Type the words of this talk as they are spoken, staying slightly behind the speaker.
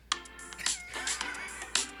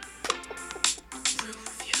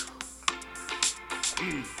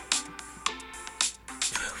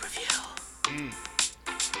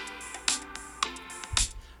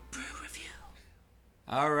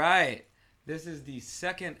All right. This is the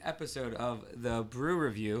second episode of the Brew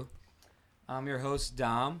Review. I'm your host,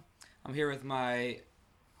 Dom. I'm here with my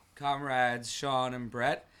comrades, Sean and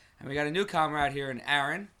Brett. And we got a new comrade here in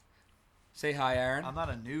Aaron. Say hi, Aaron. I'm not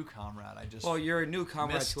a new comrade. I just you're a new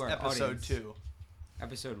comrade missed to our episode audience. 2.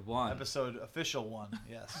 Episode 1. Episode official 1,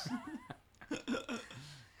 yes.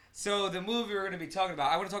 So the movie we're going to be talking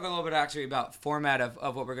about, I want to talk a little bit actually about format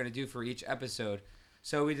of what we're going to do for each episode.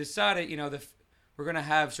 So we decided, we're going to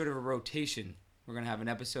have sort of a rotation. We're going to have an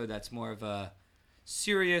episode that's more of a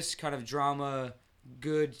serious kind of drama,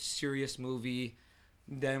 good, serious movie.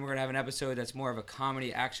 Then we're going to have an episode that's more of a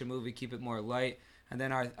comedy action movie, keep it more light. And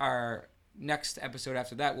then our next episode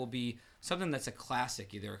after that will be something that's a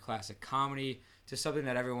classic, either a classic comedy to something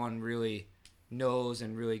that everyone really knows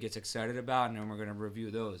and really gets excited about. And then we're going to review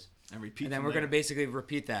those. And repeat. And then we're going to basically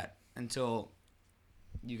repeat that until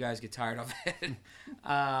you guys get tired of it.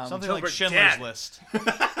 Something like Schindler's List.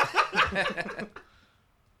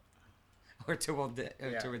 Or till we're dead.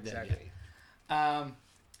 Exactly.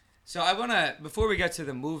 So I want to, before we get to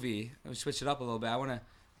the movie, I'll switch it up a little bit. I want to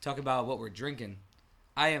talk about what we're drinking.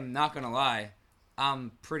 I am not going to lie.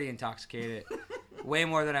 I'm pretty intoxicated. Way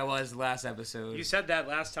more than I was last episode. You said that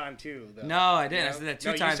last time, too. Though. No, I didn't. I said that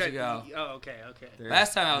two times ago. Oh, okay.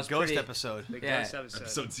 Last time I was Ghost pretty... episode. The Ghost episode.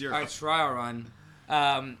 Episode 0. Our trial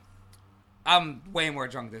run. I'm way more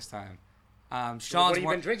drunk this time. Sean's what have you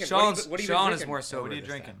more, been drinking? Sean What have you been is drinking? more sober. What are you this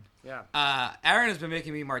drinking? time. Yeah. Aaron has been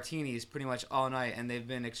making me martinis pretty much all night, and they've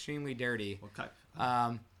been extremely dirty. What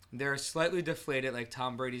type? They're slightly deflated like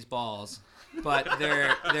Tom Brady's balls, but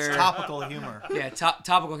they're It's topical humor. yeah,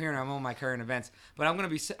 topical here. I'm on my current events, but I'm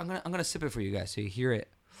gonna sip it for you guys so you hear it.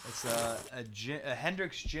 It's a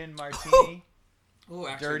Hendrick's Gin Martini. Oh,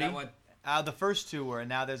 actually, Dirty. that one. The first two were, and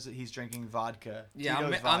now he's drinking vodka. Yeah,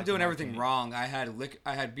 Tito's I'm vodka doing everything martini. wrong.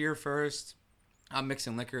 I had beer first. I'm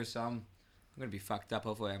mixing liquor, so I'm gonna be fucked up.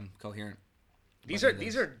 Hopefully, I'm coherent. These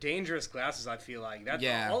are dangerous glasses. I feel like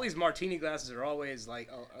Yeah. All these martini glasses are always like.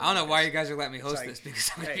 I don't know why you guys are letting me host like, this because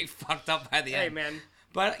I'm gonna hey. be fucked up by the Hey end. man,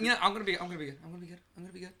 But I'm gonna be good. I'm gonna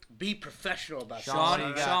be good. be professional about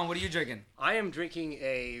Sean, this. Sean, what are you drinking? I am drinking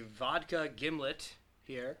a vodka gimlet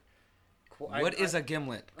here. What is a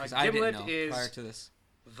gimlet? Because a I didn't gimlet know is- prior to this.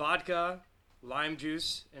 Vodka, lime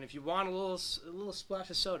juice, and if you want a little splash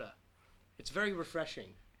of soda, it's very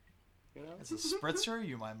refreshing. You know. It's a spritzer.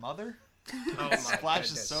 You my mother. Oh my Splash of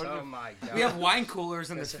goodness. soda. Oh my god. We have wine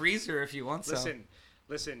coolers in the freezer if you want some.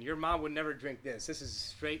 Listen. Your mom would never drink this. This is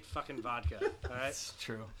straight fucking vodka. All right. It's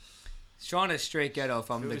true. Sean is straight ghetto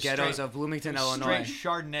from It the was ghettos straight- of Bloomington, Illinois.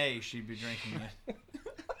 Straight Chardonnay. She'd be drinking it.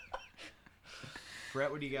 Brett,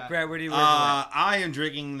 what do you got? Brad, where do you work? I am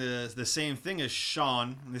drinking the same thing as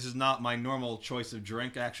Sean. This is not my normal choice of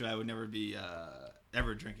drink. Actually, I would never be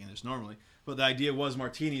ever drinking this normally. But the idea was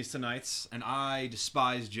martinis tonight, and I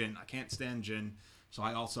despise gin. I can't stand gin, so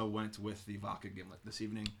I also went with the vodka gimlet this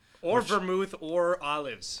evening. Or vermouth or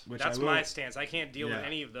olives. Which That's I will- my stance. I can't deal with Yeah.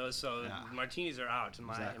 any of those, so Yeah. martinis are out in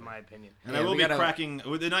Exactly. my opinion. And Yeah, I will we be gotta- cracking.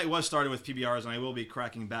 The night was started with PBRs, and I will be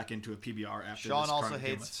cracking back into a PBR after Sean this also current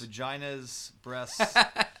hates gimlets. vaginas, breasts,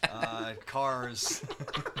 cars.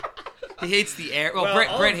 He hates the air. Well, Well,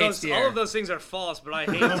 Brett hates the air. all of those things are false, but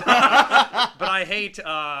I hate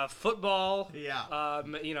football. Yeah.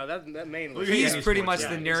 That mainly. Well, He's Yeah, pretty sports,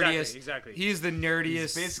 much yeah, the nerdiest. exactly. He's the nerdiest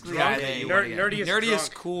He's basically guy drunk. that you Ner- want to get. nerdiest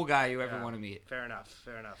drunk. cool guy you ever Yeah. want to meet. Fair enough.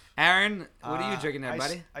 Aaron, what are you drinking there, I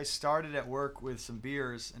buddy? I started at work with some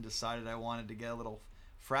beers and decided I wanted to get a little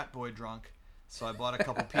frat boy drunk. So I bought a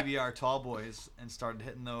couple PBR tall boys and started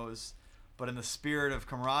hitting those. But in the spirit of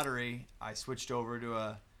camaraderie, I switched over to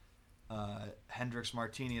a Hendrick's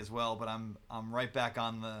Martini as well. But I'm right back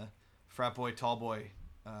on the frat boy tall boy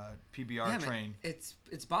PBR Yeah, man, train. it's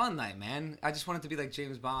Bond night, man. I just want it to be like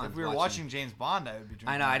James Bond. If we were watching James Bond, I would be drinking.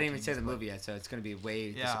 I know. I didn't even martinis, say the but- movie yet, so it's gonna be way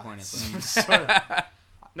Yeah. disappointing.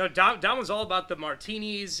 No, Dom was all about the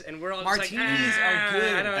martinis, and we're all just like, Martinis are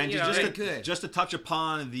good. I don't, And you know, just to touch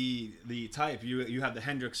upon the type, you have the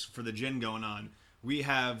Hendrix for the gin going on. We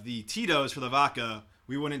have the Tito's for the vodka.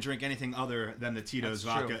 We wouldn't drink anything other than the Tito's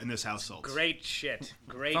That's vodka true. in this household. great shit.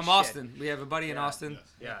 From Austin, we have a buddy in Yeah. Austin.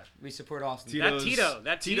 Yeah. We support Austin. Tito's,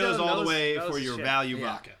 That Tito's Tito's all knows- the way knows for his your shit. value Yeah.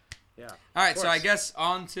 vodka. Yeah. All right, so I course. guess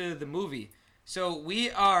on to the movie. So we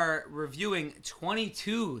are reviewing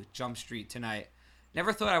 22 Jump Street tonight.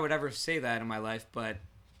 Never thought I would ever say that in my life, but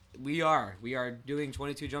we are. We are doing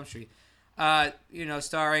 22 Jump Street.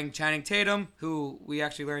 Starring Channing Tatum, who we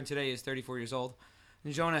actually learned today is 34 years old,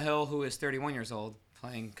 and Jonah Hill, who is 31 years old.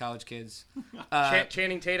 playing college kids.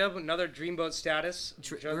 Channing Tatum, another dreamboat status.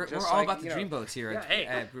 We're all about the dreamboats here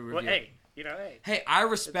at Brew Review. Well, hey. Hey, I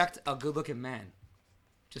respect a good-looking man.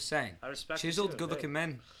 Just saying. I respect chiseled, good-looking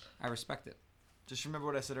men. I respect it. Just remember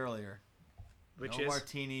what I said earlier. Which no is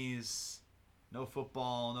martinis, no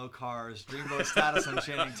football, no cars. Dreamboat status on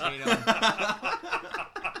Channing Tatum.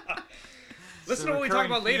 Listen to what we talk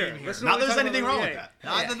about later. Not that there's anything wrong with that.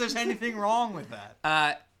 Not that there's anything wrong with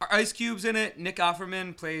that. Ice Cube's in it. Nick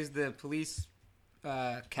Offerman plays the police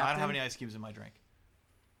captain. I don't have any ice cubes in my drink.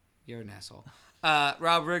 You're an asshole.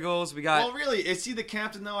 Rob Riggles. We got. Well, really, is he the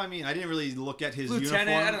captain though? I mean, I didn't really look at his Lieutenant,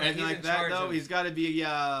 uniform I don't or know, anything he's like in that charge though. of- He's got to be.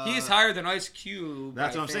 He's higher than Ice Cube.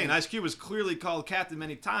 That's what I I'm saying. think. Ice Cube was clearly called captain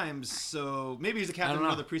many times, so maybe he's the captain of know.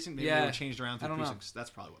 another precinct. Maybe they were changed around to I don't know. precincts. That's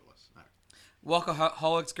probably what it was. All right.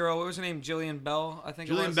 Walkaholics girl. What was her name? Jillian Bell, I think.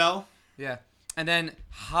 it Julian was. Bell. Yeah. And then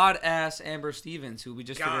hot ass Amber Stevens, who we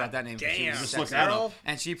just figured out that name. Damn. She was Just sexy. look that Girl. up.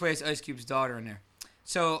 And she plays Ice Cube's daughter in there.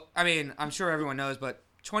 So, I mean, I'm sure everyone knows, but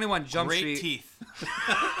 21 Jump Great Street. teeth.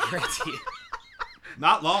 Great teeth.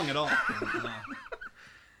 Not long at all.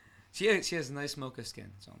 She has nice mocha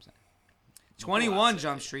skin. That's all I'm saying. 21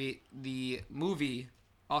 Jump Street, the movie,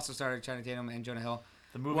 also starred Channing Tatum and Jonah Hill.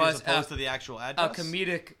 The movie was as opposed to the actual a address?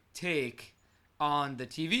 comedic take on the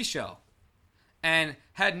TV show, and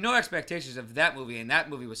had no expectations of that movie, and that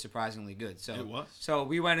movie was surprisingly good. So It was. So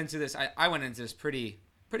we went into this. I went into this pretty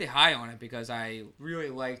high on it because I really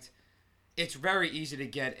liked. It's very easy to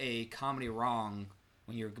get a comedy wrong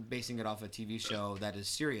when you're basing it off a TV show that is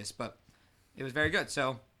serious, but it was very good.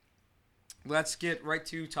 So let's get right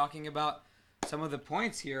to talking about some of the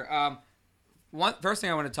points here. First thing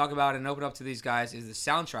I want to talk about and open up to these guys is the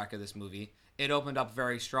soundtrack of this movie. It opened up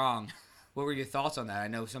very strong. What were your thoughts on that? I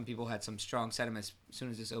know some people had some strong sentiments as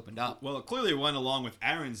soon as this opened up. Well, it clearly went along with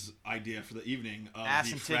Aaron's idea for the evening of Ass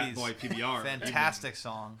the and Frat Titties. Boy PBR. Fantastic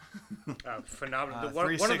song. phenomenal.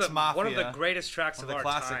 3-6 Mafia. One of the greatest tracks One of of the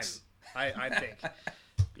our classics. time. I think.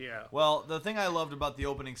 Yeah. Well, the thing I loved about the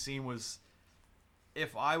opening scene was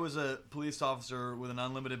if I was a police officer with an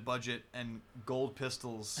unlimited budget and gold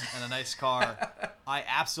pistols and a nice car, I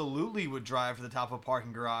absolutely would drive to the top of a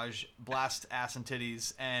parking garage, blast Ass and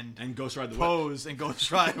Titties, and Ghost Ride the Whip. pose and Ghost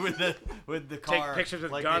Ride with the car. Take pictures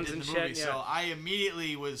with like guns they did and in the movie. shit, yeah. So I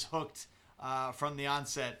immediately was hooked from the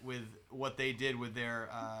onset with what they did with their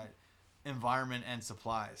environment and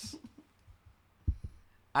supplies.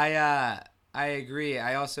 I agree.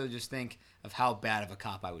 I also just think of how bad of a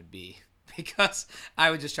cop I would be. Because I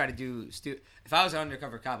would just try to do if I was an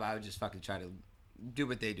undercover cop, I would just fucking try to do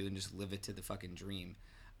what they do and just live it to the fucking dream.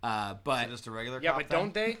 But So just a regular Yeah, cop but then?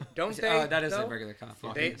 don't they? Don't they? oh, that is though? a regular cop.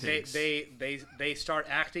 yeah. They start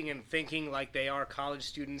acting and thinking like they are college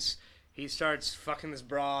students. He starts fucking this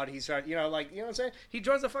broad. He starts, you know what I'm saying? He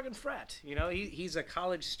joins a fucking frat. You know, he's a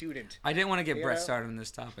college student. I didn't want to get Brett Yeah. started on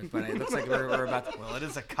this topic, but it looks like we're about to. Well, it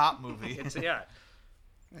is a cop movie. It's yeah.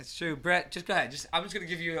 That's true. Brett, just go ahead. I'm just gonna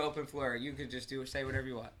give you an open floor. You could just say whatever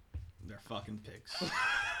you want. They're fucking pigs.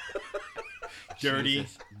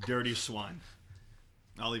 dirty swine.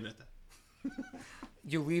 I'll leave it at that.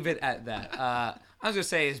 You leave it at that. I was gonna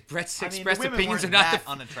say, is Brett's I mean, the expressed women opinions are weren't not that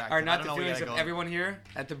the unattractive. are I not don't the know where we feelings of gotta go. everyone here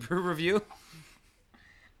at the Brew Review.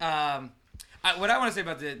 What I want to say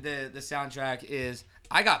about the soundtrack is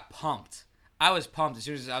I got pumped. I was pumped as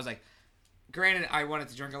soon as I was like. Granted, I wanted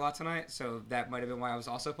to drink a lot tonight, so that might have been why I was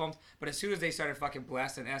also pumped. But as soon as they started fucking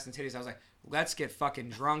blasting ass and titties, I was like, "Let's get fucking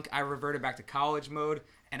drunk." I reverted back to college mode,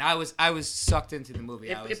 and I was sucked into the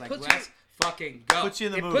movie. I was like, "Let's fucking go." Puts you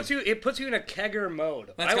in the mood. It puts you in a kegger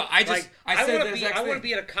mode. Let's go. I said want the to be exact I want to thing.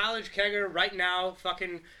 be at a college kegger right now,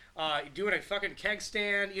 fucking doing a fucking keg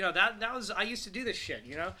stand. You know that was I used to do this shit.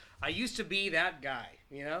 You know I used to be that guy.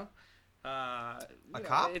 You know,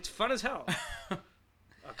 cop? It's fun as hell.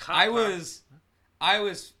 A cop. I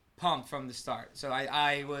was pumped from the start. So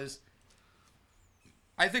I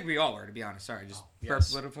think we all were, to be honest. Sorry, just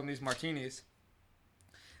burped a little from these martinis.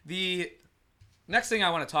 The next thing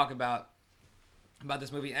I want to talk about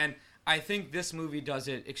this movie, and I think this movie does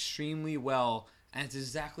it extremely well, and it's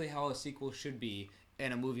exactly how a sequel should be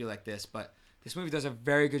in a movie like this, but this movie does a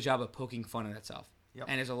very good job of poking fun at itself. Yep.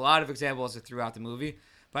 And there's a lot of examples throughout the movie,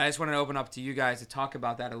 but I just want to open up to you guys to talk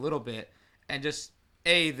about that a little bit, and just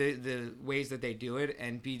A, the ways that they do it,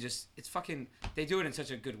 and B, just they do it in such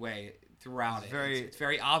a good way throughout it. It's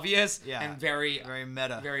very obvious and very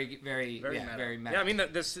meta. very meta. very meta. Yeah, I mean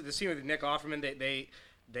the scene with Nick Offerman,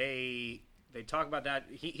 they talk about that.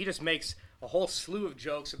 He just makes a whole slew of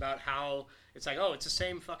jokes about how it's like, oh, it's the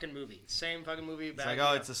same fucking movie. It's like,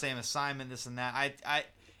 oh, it's the same assignment, this and that.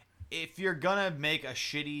 If you're gonna make a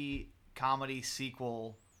shitty comedy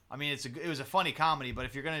sequel I mean, it was a funny comedy, but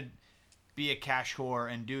if you're gonna be a cash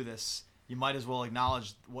whore and do this, you might as well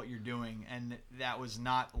acknowledge what you're doing, and that was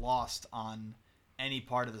not lost on any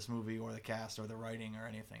part of this movie or the cast or the writing or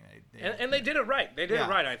anything. And they did it right. They did Yeah. it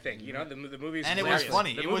right, I think. You know, the movie's and it hilarious. was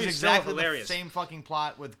funny. The It was movie's still exactly the hilarious. same fucking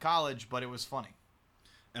plot with college, but it was funny.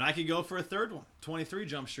 And I could go for a third one, 23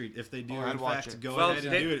 Jump Street, if they do Oh, I'd in watch fact it. go Well, ahead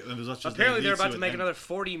and they- do it. As much as Apparently, they they're lead about to to it, make then- another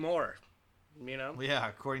 40 more. You know, Well, yeah,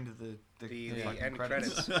 according to the fucking end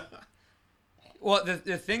credits. Well,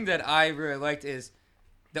 the thing that I really liked is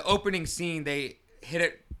the opening scene. They hit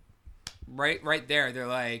it right there. They're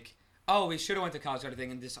like, oh, we should have went to college, sort of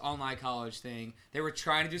thing, and this online college thing. They were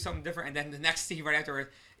trying to do something different, and then the next scene right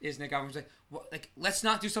after is Nick Offerman's like, well, let's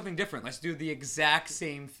not do something different. Let's do the exact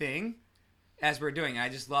same thing as we're doing. I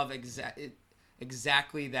just love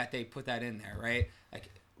exactly that they put that in there, right? Like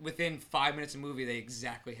within 5 minutes of the movie, they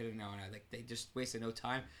exactly hit it now, and like they just wasted no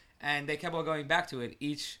time, and they kept on going back to it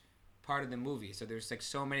each part of the movie. So there's like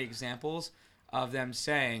so many examples of them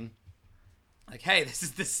saying, like, hey, this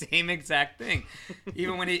is the same exact thing.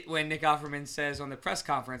 Even when Nick Offerman says on the press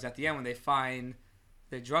conference at the end when they find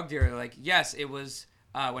the drug dealer, like, yes, it was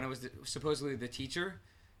when it was supposedly the teacher.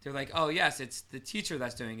 They're like, oh yes, it's the teacher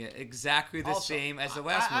that's doing it, exactly the Also, same as the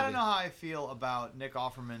last movie. I don't know how I feel about Nick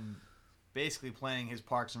Offerman basically playing his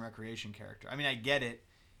Parks and Recreation character. I mean, I get it.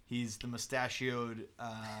 He's the mustachioed,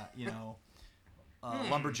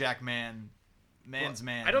 lumberjack man.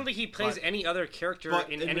 I don't think he plays but- any other character but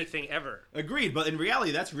in in anything ever. Agreed, but in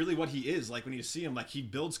reality, that's really what he is. Like when you see him, like he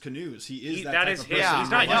builds canoes. He is that That type is of his. person. Yeah, He's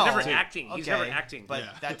not. I He's know. never too. acting. He's never acting. But Yeah.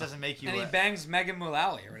 that doesn't make you. And he bangs Megan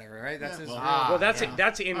Mullally or whatever, right? That's Yeah, his. well- Well, that's yeah.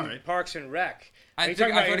 that's in All right. Parks and Rec. I Are you think-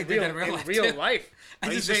 talking I about thought he did that in real life, too. life? I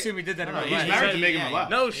just He's- assume he did that in No, real he's life. married to Yeah, Megan yeah, Mullally.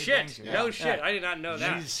 No He shit. bangs her. No Yeah. shit. I did not know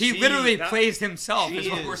that. He literally That- plays himself. she Is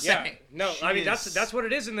what we're is- Yeah. saying. No, She I mean is- that's what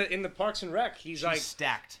it is in the Parks and Rec. He's She's like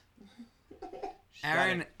stacked.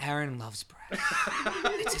 Aaron loves bread.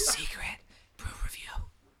 It's a secret. Proof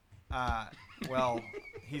review. Well,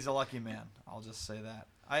 he's a lucky man. I'll just say that.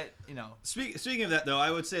 Speaking of that, though,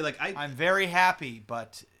 I would say like I'm very happy,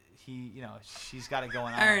 but she's got it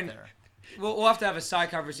going on Aaron, out there. We'll have to have a side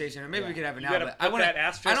conversation, or maybe Yeah. we could have it You now. gotta But put I want that to.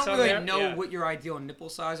 asterisk I don't on really there? know Yeah. what your ideal nipple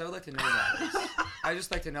size. I would like to know that. I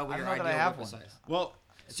just like to know what I your don't know ideal that I have nipple one. size. well,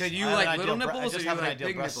 So do you I have an like little ideal bre- nipples, I or just do you have an like ideal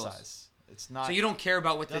big breast nipples? size. It's not. So you don't care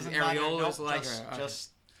about what the doesn't matter. areola is Nope, like? just- Or, okay.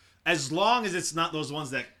 just as long as it's not those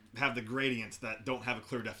ones that have the gradients that don't have a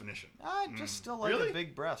clear definition. I just still like Really? a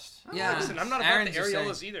big breast. Yeah. Listen, I'm not about Aaron's the just saying-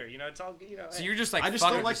 areolas either. You know, it's all So you're just like. I just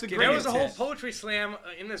fuck don't it, like the give There me was a a whole tit. poetry slam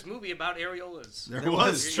in this movie about areolas. There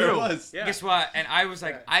was, was, true. there was. Yeah. Guess what? And I was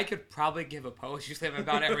like, Yeah. I could probably give a poetry slam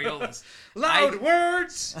about areolas. Loud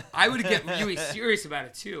words. I would get really serious about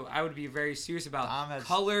it too. I would be very serious about Tom has-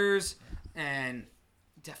 colors and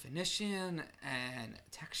definition and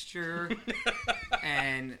texture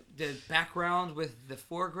and the background with the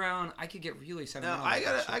foreground. I could get really sentimental. Now, I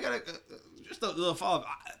about that gotta, shit. just a little follow up.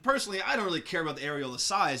 Personally, I don't really care about the areola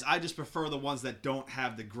size. I just prefer the ones that don't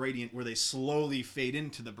have the gradient where they slowly fade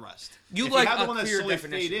into the breast. You If like you have the a one that clear slowly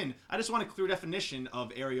definition. fade in. I just want a clear definition of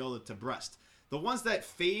areola to breast. The ones that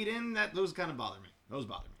fade in, those kind of bother me. Those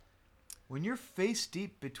bother me. When you're face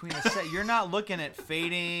deep between a set, you're not looking at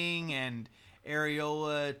fading and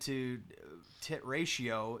areola to tit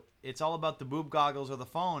ratio. It's all about the boob goggles or the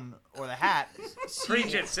phone or the hat.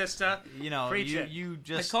 Preach it, sister. Preach it. You I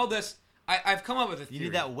just called this. I've come up with a theory. you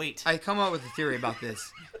need that weight. I come up with a theory about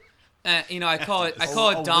this. I call it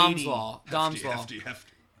A Dom's weighty- law. Dom's law.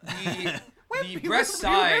 The Whippy, breast whippy,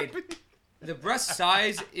 side, whippy. the breast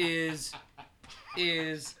size is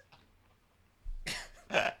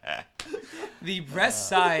the breast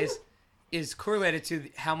size is correlated to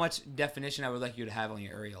how much definition I would like you to have on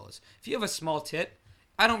your areolas. If you have a small tit,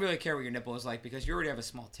 I don't really care what your nipple is like because you already have a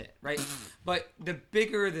small tit, right? But the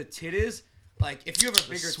bigger the tit is, like if you have a The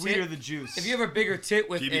bigger sweeter tit, the juice. if you have a bigger tit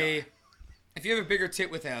with PBR. if you have a bigger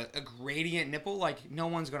tit with a gradient nipple, like no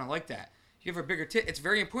one's gonna like that. If you have a bigger tit, it's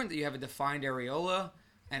very important that you have a defined areola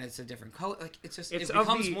and it's a different color. Like it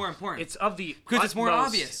becomes more important. It's of the because it's more utmost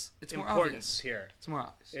obvious. It's more importance obvious here. It's more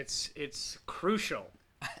obvious. It's crucial.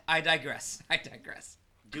 I digress.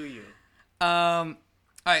 Do you? All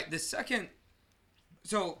right, the second.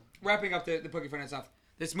 So wrapping up the Pokey Finance stuff,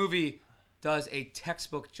 this movie does a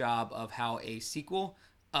textbook job of how a sequel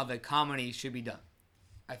of a comedy should be done.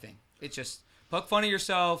 I think it's just poke fun at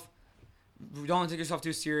yourself. Don't take yourself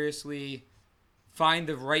too seriously. Find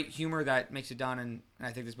the right humor that makes it done, and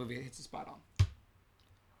I think this movie hits the spot on.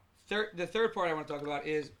 The third part I want to talk about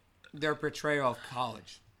is their portrayal of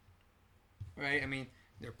college. Right? I mean,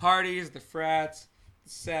 their parties, the frats, the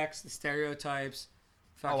sex, the stereotypes.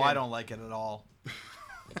 Oh, I don't like it at all.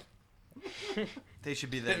 They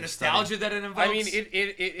should be The there. to nostalgia study. that it invokes. I mean,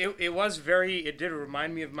 it was very. It did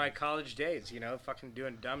remind me of my college days. You know, fucking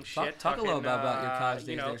doing dumb shit. Talk a little fucking, about your college days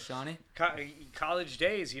you know, there, Shawnee. College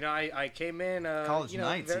days. You know, I came in. College you know,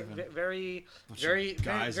 nights very, even. very,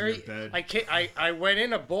 guys in very. your bed. I went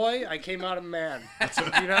in a boy. I came out a man.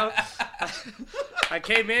 You know, I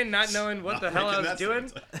came in not knowing what the hell I was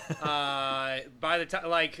doing. By the time,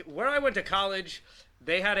 like where I went to college,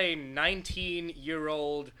 they had a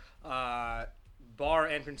 19-year-old. Bar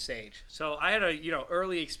entrance stage, so I had a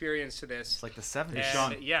early experience to this. It's like the 70s. Hey,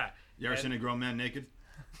 Sean. Yeah. You ever seen a grown man naked?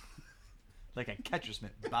 Like a catcher's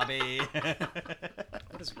mitt, Bobby.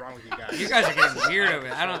 What is wrong with you guys? You guys are getting weird over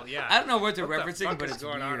it. I don't know what they're What the referencing, fuck but is it's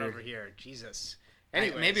going weird. on over here? Jesus. Anyway,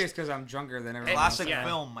 Anyways, maybe it's because I'm drunker than everyone Classic else. Yeah.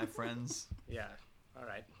 film, my friends. Yeah. All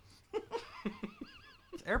right.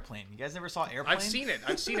 It's Airplane. You guys never saw Airplane? I've seen it.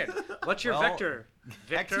 What's your Well, vector?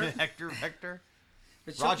 Victor. Hector.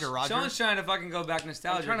 But Roger. Sean's trying to fucking go back I'm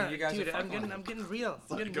nostalgia. trying and to, you guys dude. are I'm fucking getting real.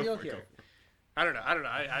 I'm getting Go real for it, here. go for it. I don't know.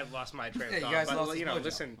 I lost my train of Yeah, you thought. guys But lost his mojo.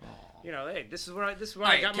 listen. Hey, this is where I All got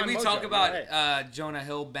right, my can we mojo. talk about Hey. Jonah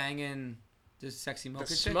Hill banging the sexy mocha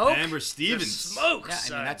the chick? smoke? Amber The Stevens. smoke. Yeah, I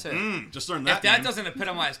son. mean that's a. Just learned that. If that name. doesn't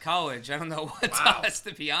epitomize college, I don't know what Wow. does.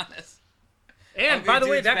 To be honest. And Ugly by the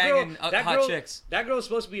way, dudes that girl, banging that hot girl, chicks. that girl was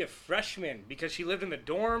supposed to be a freshman because she lived in the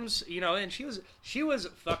dorms, and she was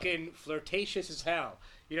fucking flirtatious as hell.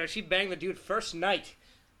 She banged the dude first night.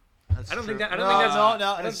 That's I don't true. think that. I no, don't think that's. no, I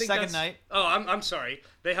no. don't It's think second that's- night. Oh, I'm sorry.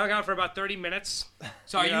 They hung out for about 30 minutes.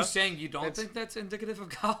 So are You know? you saying you don't It's- think that's indicative of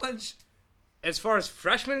college? As far as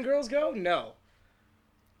freshman girls go, no.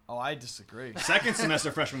 Oh, I disagree. Second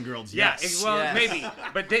semester freshman girls. Yeah, Yes. well, Yes. maybe,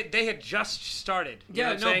 but they had just started. You know Yeah,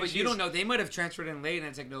 what I'm no, saying? but you She's- don't know. They might have transferred in late, and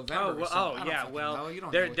it's like November. Oh, or well, something. I don't yeah. fucking Well, know. You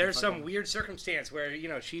don't know what the there's some fucking- weird circumstance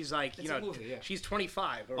where she's like, It's a movie, yeah. she's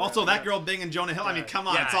 25. Or Also, whatever, that girl banging Jonah Hill. I mean, come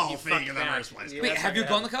on, Yeah, it's all you fake fuck in the that. first place. Yeah. Wait, that's have you what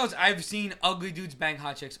gone to college? I've seen ugly dudes bang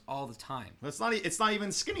hot chicks all the time. It's not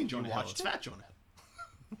even skinny Jonah Hill. watched It's it? fat Jonah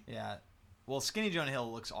Hill. Yeah. Well, skinny Jonah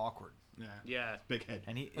Hill looks awkward, Yeah. Big head.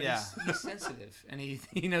 and he But yeah, he's sensitive, and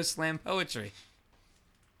he knows slam poetry.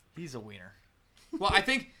 he's a wiener. Well,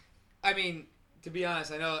 I mean, to be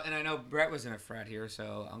honest, I know Brett was in a frat here,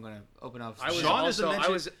 so I'm gonna open up. I was Sean doesn't also, I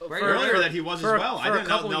mention was earlier that he was as well. I didn't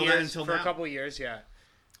know that years, until for now. a couple years. Yeah.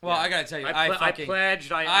 Well, I gotta tell you, I fucking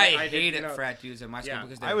pledged. I did, hated frat dudes at my school Yeah.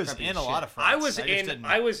 because they I were was preppy in as a lot shit. of frats. I was just in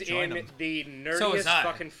didn't join them. the So was nerdiest I.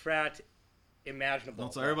 fucking frat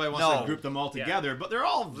imaginable. So everybody wants No. to group them all together, but they're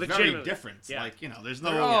all very Legitimately. different. Yeah. Like, there's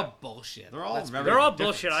no. They're all bullshit. They're all Let's- very They're all different.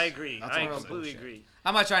 bullshit. I agree. That's I all completely bullshit. agree.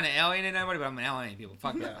 I'm not trying to alienate anybody, but I'm alienating people.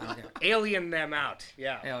 Fuck that. I don't care. Alien them out.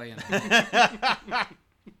 Yeah. Alien.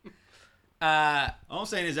 All I'm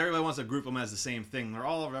saying is everybody wants to group them as the same thing. They're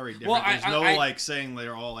all very different. Well, There's no I- like saying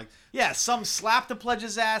they're all like. Yeah, some slap the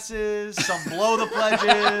pledges' asses, some blow the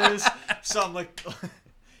pledges, some like,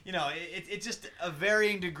 it's just a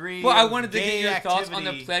varying degree. Well, I of wanted to get gay your thoughts on the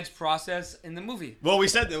activity. pledge process in the movie. Well, we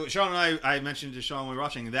said that Sean and I mentioned to Sean when we were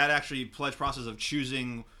watching that actually pledge process of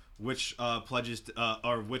choosing which pledges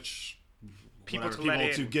or which People whatever, to let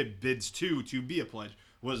people to in. get bids to be a pledge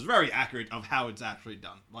was very accurate of how it's actually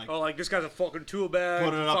done. Like. Oh, like this guy's a fucking tool bag.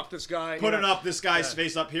 Put it up. Fuck this guy. Put you it know? up. This guy's Yeah.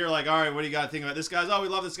 face up here. Like, all right, what do you got to think about this guy's? Oh, we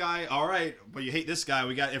love this guy. All right, but you hate this guy.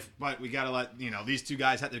 But we got to let these two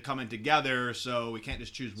guys have to come in together, so we can't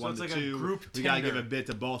just choose one it's to like a two. group We got to Tinder. give a bid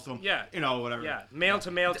to both of them. Yeah. Whatever. Yeah, male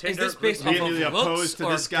to male Is Tinder. this based Being off really of opposed looks to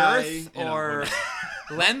or this guy, girth you know, or whatever.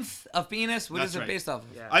 length of penis? What That's is it right. based off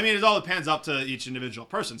of? Yeah. I mean, it all depends up to each individual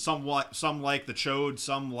person. Some like the chode,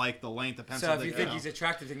 some like the length. Depends. So on if you the, think know. he's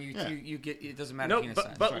attractive, then you get it doesn't matter No, penis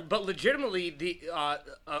size. but legitimately, the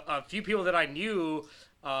a few people that I knew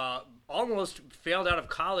almost failed out of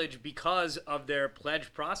college because of their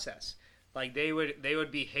pledge process. Like they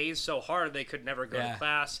would be hazed so hard they could never go Yeah. to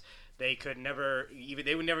class. They would never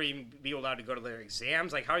even be allowed to go to their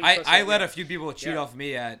exams. Like how are you? supposed I to, let a few people cheat Yeah. off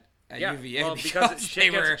me at Yeah, UVA well, because because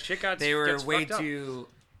shit they were gets way fucked up. too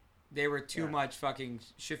Yeah. much fucking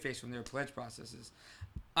shit faced from their pledge processes.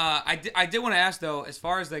 I did want to ask though, as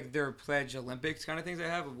far as like their pledge Olympics kind of things they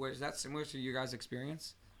have, is that similar to your guys'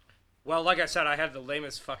 experience? Well, like I said, I had the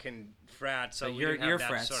lamest fucking frat, so But we you're- didn't have you're that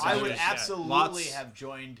frats. sort of I shit. would Yeah. absolutely Lots- have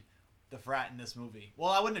joined the frat in this movie. Well,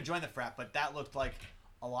 I wouldn't have joined the frat, but that looked like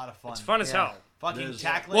a lot of fun. It's fun as Yeah. hell. Fucking There's-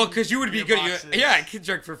 tackling. Well, because you would be beer good. boxes. Yeah, I could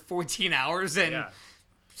drink for 14 hours and Yeah.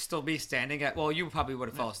 still be standing at. Well, you probably would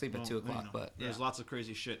have fell asleep at 2 Well, o'clock, but there's lots of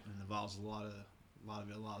crazy shit and involves a lot of it.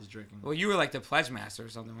 A lot of drinking. well, you were like the pledge master or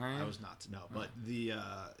something, weren't you? I was not. No, but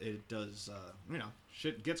it does.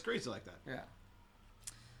 Shit gets crazy like that. Yeah.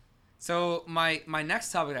 So my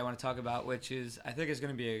next topic I want to talk about, which is I think is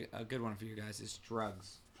going to be a good one for you guys, is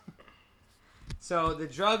drugs. So the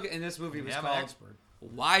drug in this movie was I'm an called expert.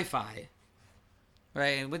 Wi-Fi.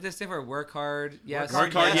 Right, and with this thing for work hard, yes.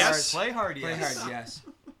 Work hard, yes. Play hard, Play yes. hard, yes.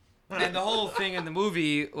 And the whole thing in the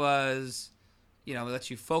movie was, it lets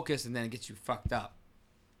you focus and then it gets you fucked up.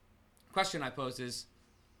 Question I pose is,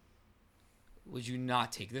 would you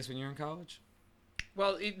not take this when you're in college?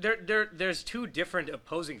 Well, there's two different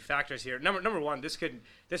opposing factors here. Number one,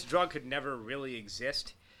 this drug could never really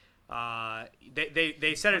exist.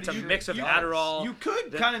 They said it's a mix of Adderall. You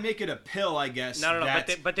could kind of make it a pill, I guess. No,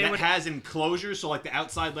 but they that would has enclosures, so like the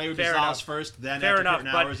outside layer Fair dissolves enough. first, then Fair after enough,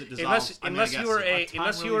 certain but hours it dissolves. unless you were a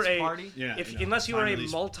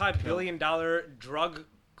time-release multi-billion-dollar drug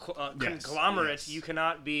Yes, conglomerate, yes. you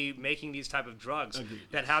cannot be making these type of drugs Agreed.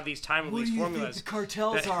 that have these time-release formulas. the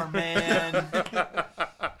cartels are, man?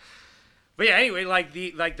 But yeah, anyway, like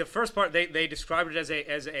the first part, they described it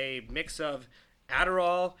as a mix of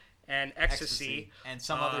Adderall and ecstasy and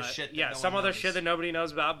some other shit. Yeah, that no some one other knows. shit that nobody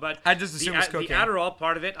knows about. But I just assume it's the cocaine. Adderall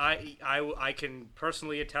part of it, I can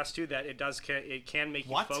personally attest to that it can make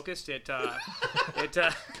What? you focused.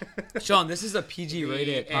 Sean, this is a PG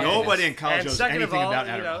rated. And- Nobody in college and knows second of anything all,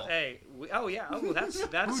 about you know, Adderall. hey,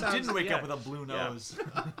 that Who sounds, didn't wake yeah, up with a blue nose?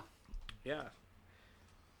 yeah.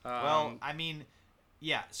 Well, I mean,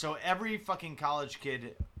 yeah. So every fucking college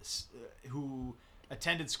kid who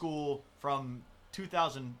attended school from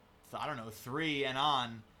 2003 and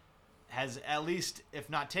on has at least, if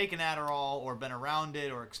not taken Adderall or been around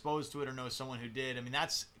it or exposed to it or knows someone who did. I mean,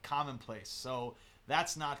 that's commonplace. So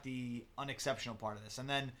that's not the unexceptional part of this. And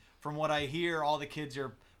then from what I hear, all the kids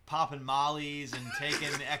are popping mollies and taking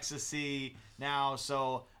ecstasy now.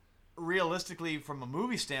 So realistically, from a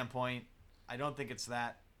movie standpoint, I don't think it's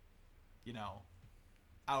that,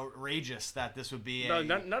 outrageous that this would be No,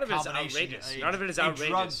 none of it is outrageous. None of it is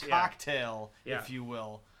outrageous. Drug Yeah. cocktail, Yeah. if you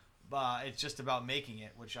will. It's just about making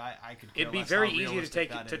it, which I could care It'd be less very how easy to realistic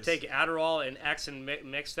that is. take Adderall and X and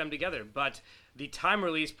mix them together, but the time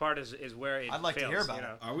release part is where it I'd like to fails, hear about you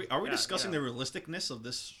know? it. Are we Yeah, discussing yeah. the realisticness of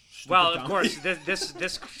this? Stupid Well, of comedy? course,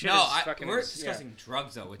 this shit No, is fucking. we're yeah. discussing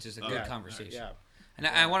drugs though, which is a good Yeah. conversation. Yeah. And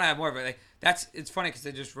I want to add more, but it's funny because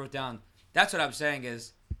I just wrote down. That's what I'm saying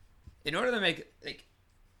is, in order to make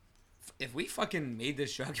if we fucking made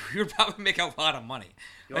this drug, we would probably make a lot of money.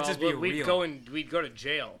 Let's just be we'd real. we'd go to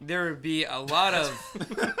jail. There would be a lot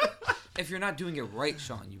of. If you're not doing it right,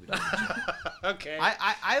 Sean, you would. Go to jail. Okay.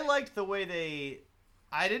 I liked the way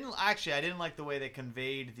I didn't like the way they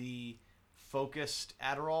conveyed the focused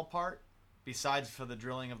Adderall part, besides for the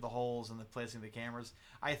drilling of the holes and the placing of the cameras.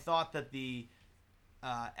 I thought that the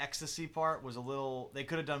ecstasy part was a little. They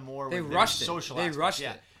could have done more. They with rushed the it. social They aspect. rushed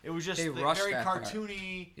yeah. it. It was just They very rushed that part.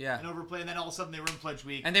 cartoony Yeah. and overplayed, and then all of a sudden they were in Pledge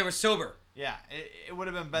Week. And they were sober. Yeah, it would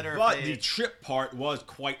have been better. But if the trip part was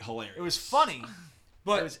quite hilarious. it was funny,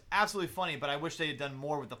 But it was absolutely funny. But I wish they had done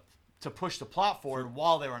more with to push the plot forward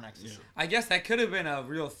while they were on ecstasy. I guess that could have been a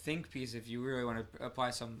real think piece if you really want to apply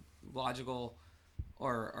some logical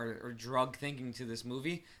or drug thinking to this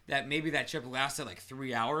movie. That maybe that trip lasted like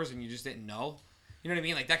 3 hours and you just didn't know. You know what I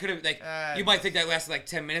mean? Like that could have you might think that lasted like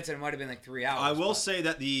 10 minutes and it might have been like 3 hours. I will say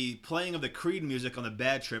that the playing of the Creed music on the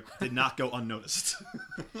bad trip did not go unnoticed.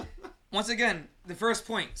 Once again, the first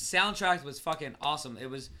point, soundtrack was fucking awesome. It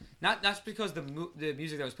was not just because the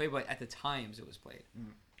music that was played, but at the times it was played.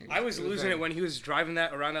 I was losing it when he was driving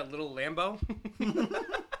that around that little Lambo.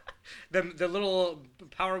 the little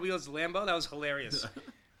Power Wheels Lambo. That was hilarious.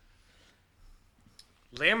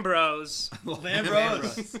 Lambros.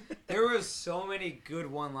 Lambros. There was so many good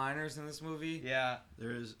one-liners in this movie. Yeah,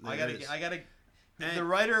 there is. I gotta. The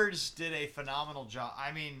writers did a phenomenal job.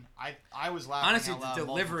 I mean, I was laughing. Honestly, out loud the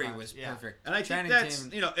delivery multiple was times. Yeah. perfect. And I think Channing that's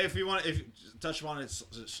Tatum- if you touch upon it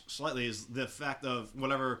slightly, is the fact of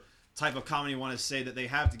whatever type of comedy you want to say that they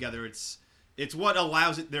have together. It's what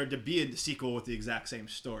allows there to be a sequel with the exact same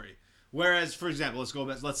story. Whereas, for example,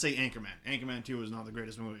 let's say Anchorman. Anchorman 2 was not the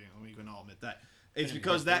greatest movie. We can all admit that. It's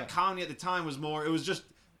because that comedy at the time was more. It was just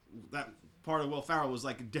that part of Will Ferrell was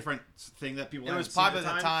like a different thing that people. It was popular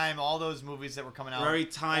at the time. All those movies that were coming out. Very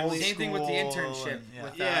timely. Same thing with the internship.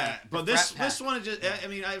 And, Yeah, but the this Frat Pack. one is just. I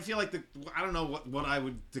mean, I feel like I don't know what I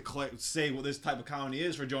would say what this type of comedy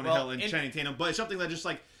is for Jonah Hill and Channing Tatum, but it's something that just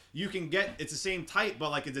like you can get. It's the same type,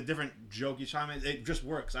 but like it's a different joke each time. It just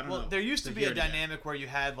works. I don't know. Well, there used to be a dynamic where you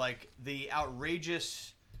had like the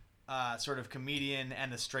outrageous sort of comedian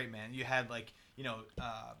and the straight man. You had like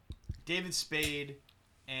David Spade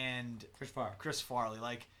and Chris Farley,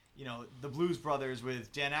 like the Blues Brothers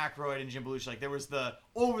with Dan Aykroyd and Jim Belushi. Like there was the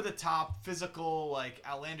over the top physical like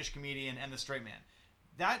outlandish comedian and the straight man.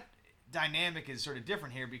 That dynamic is sort of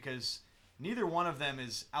different here because neither one of them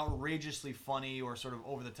is outrageously funny or sort of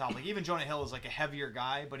over the top. Like even Jonah Hill is like a heavier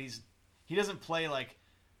guy, but he doesn't play like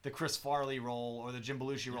the Chris Farley role or the Jim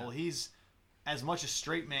Belushi role. He's as much a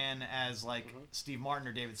straight man as like Steve Martin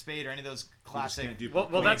or David Spade or any of those classic.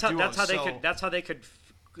 Well, that's how they could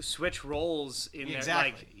switch roles in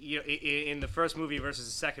exactly. in the first movie versus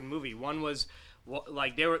the second movie. One was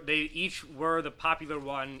like they each were the popular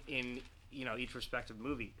one in each respective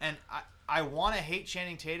movie. And I want to hate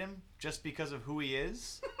Channing Tatum just because of who he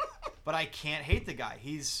is, but I can't hate the guy.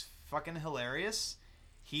 He's fucking hilarious.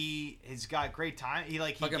 He's got great time. He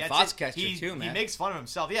gets Foxcatcher too, man. He makes fun of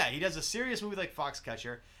himself. Yeah, he does a serious movie like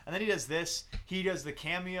Foxcatcher, and then he does this. He does the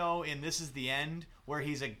cameo in This Is the End, where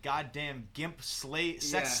he's a goddamn gimp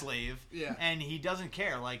sex slave, and he doesn't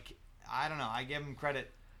care. Like, I don't know. I give him credit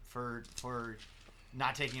for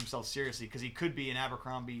not taking himself seriously because he could be an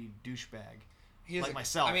Abercrombie douchebag like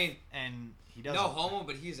myself. I mean, and he doesn't. No homo,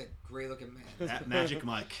 but he's a great-looking man. Magic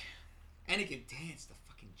Mike. And he can dance the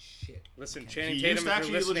fucking shit. Listen, Okay. Channing He Tatum, used to if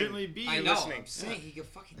actually you're listening, legitimately be I know. listening. I'm saying he can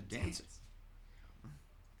fucking dance.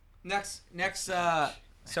 Next.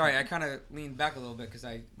 Sorry, I kind of leaned back a little bit because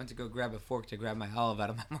I went to go grab a fork to grab my olive out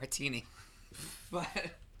of my martini. But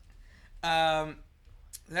the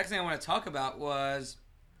next thing I want to talk about was,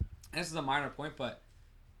 and this is a minor point, but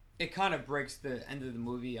it kind of breaks the end of the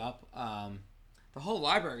movie up. The whole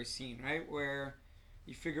library scene, right, where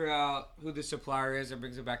you figure out who the supplier is. It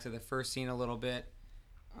brings it back to the first scene a little bit.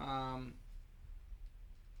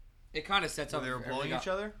 It kind of sets up. They were blowing each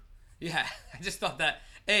other? Yeah, I just thought that.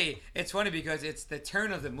 It's funny because it's the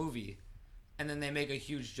turn of the movie, and then they make a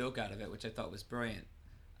huge joke out of it, which I thought was brilliant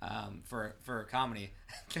for a comedy.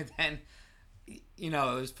 And then, it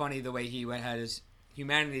was funny the way he had his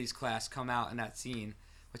humanities class come out in that scene,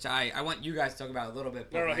 which I want you guys to talk about a little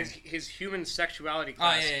bit. No, his human sexuality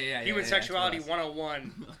class. Oh, yeah. Human sexuality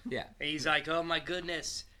 101. Yeah. And he's like, oh my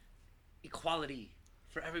goodness, equality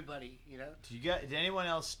for everybody, Did anyone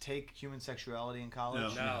else take human sexuality in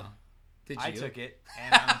college? No. Did you? I took it.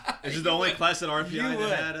 And Is it the only class at RPI would.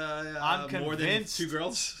 that had I'm more than convinced. 2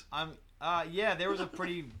 girls? Yeah, there was a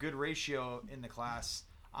pretty good ratio in the class.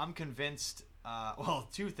 I'm convinced,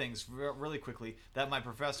 two things really quickly, that my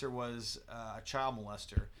professor was a child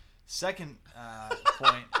molester. Second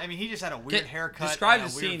point, I mean, he just had a weird haircut. Describe and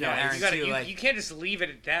the a weird scene, though, voice. Aaron. You can't just leave it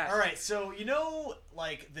at that. All right, so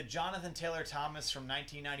like the Jonathan Taylor Thomas from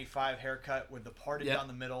 1995 haircut with the parted down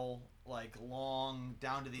the middle, like long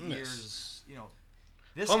down to the ears.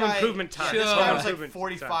 This Home guy, Improvement time. This Sure. guy was like Improvement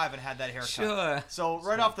 45 time. and had that haircut. Sure. So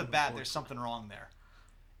right off the bat, there's something wrong there.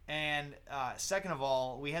 And second of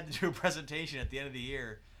all, we had to do a presentation at the end of the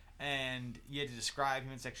year, and you had to describe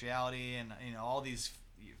human sexuality and all these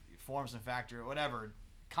forms and factor, whatever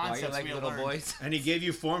concepts Why you like we little learned. boys? And he gave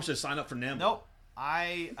you forms to sign up for NAMBLA. Nope.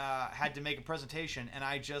 I had to make a presentation, and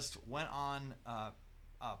I just went on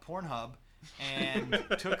Pornhub and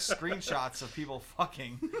took screenshots of people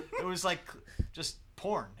fucking. It was like just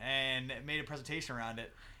porn, and made a presentation around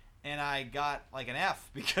it. And I got like an F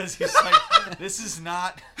because he's like, this is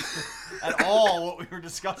not at all what we were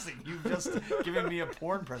discussing. You've just given me a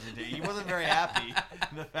porn presentation. He wasn't very happy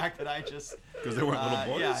in the fact that I just... Because there weren't little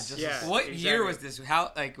boys? Yeah, What year was this?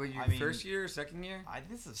 How, like, were you first year or second year?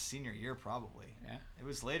 This is senior year probably. Yeah. It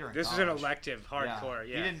was later in This college. is an elective, hardcore.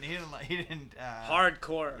 Yeah. He didn't.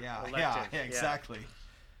 Hardcore. Yeah, elective. yeah, exactly.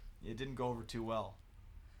 It didn't go over too well.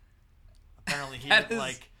 Apparently, he That didn't is-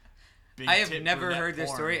 like. Big I have tit never brunette heard this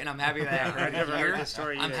porn. story, and I'm happy that I heard it never here. heard this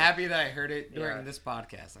story I'm either. happy that I heard it during Yeah. this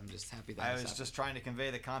podcast. I'm just happy that I this was happened. just trying to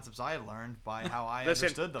convey the concepts I had learned by how I Listen,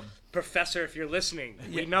 understood them. Professor, if you're listening,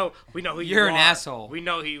 Yeah. we know who you You're are. an asshole. We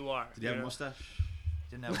know who you are. Did he have a mustache?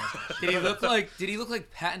 Didn't have mustache. Did he look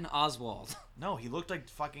like Patton Oswalt? No, he looked like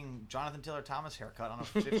fucking Jonathan Taylor Thomas haircut on a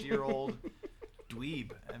 50-year-old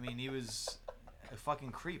dweeb. I mean, he was a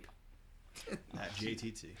fucking creep. At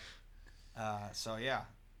JTT. So yeah,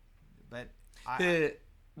 but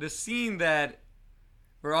The scene that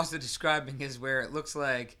we're also describing is where it looks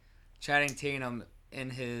like Channing Tatum in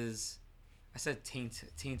his, I said taint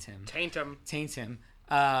him. Taint him.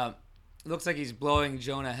 Looks like he's blowing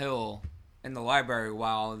Jonah Hill in the library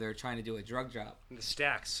while they're trying to do a drug job. The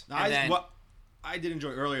stacks. What I did enjoy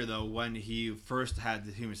earlier, though, when he first had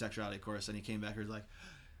the human sexuality course and he came back and was like,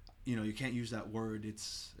 you can't use that word.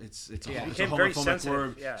 It's a very homophobic sensitive,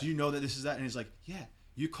 word. yeah. Do you know that this is that? And he's like, yeah,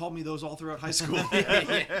 you called me those all throughout high school.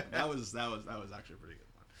 Yeah. That was actually a pretty good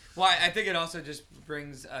one. Well, I think it also just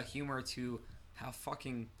brings humor to how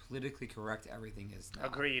fucking politically correct everything is now.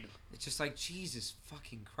 Agreed. It's just like, Jesus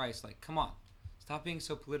fucking Christ. Like, come on. Stop being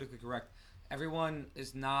so politically correct. everyone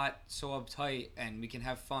is not so uptight, and we can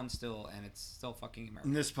have fun still, and it's still fucking America.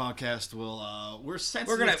 In this podcast, we're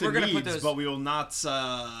sensitive we're gonna to put needs, those, but we will not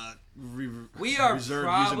we are reserve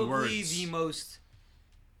probably using words. the most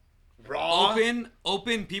Raw.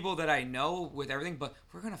 open people that I know with everything, but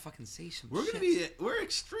we're gonna fucking say some We're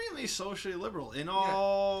extremely socially liberal in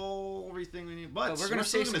all everything we need, but we're gonna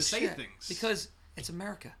still say gonna some say shit things because it's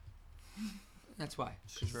America. That's why.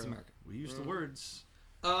 It's America. we use the words.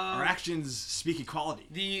 Our actions speak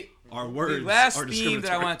equality. Our The words last are theme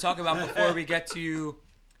that I discriminatory. want to talk about before we get to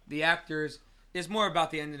the actors is more about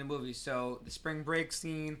the end of the movie. So the spring break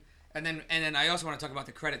scene, and then I also want to talk about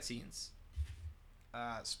the credit scenes.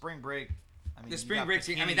 Spring break. I mean, The you spring got break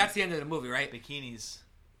scene. I mean, that's the end of the movie, right? bikinis.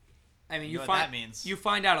 I mean, You you know what find that means. you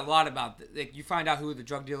find out a lot about you find out who the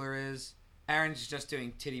drug dealer is. Aaron's just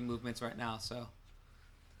doing titty movements right now, so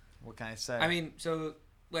What can I say? I mean, so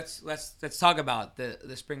let's talk about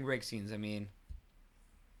the spring break scenes. I mean,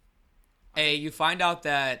 you find out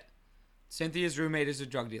that Cynthia's roommate is a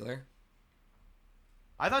drug dealer.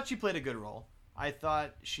 I thought she played a good role. I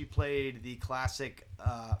thought she played the classic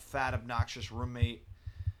fat, obnoxious roommate.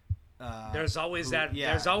 There's always who- that.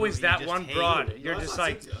 yeah, there's always who you that just one hated. broad. You're No, just that's not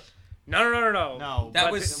like, Cynthia. no. No, That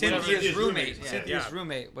but was whatever- Cynthia's roommate. roommate. Cynthia's Yeah.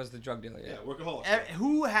 roommate was the drug dealer. Yeah, Yeah. workaholic.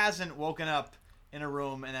 Who hasn't woken up in a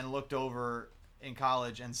room and then looked over in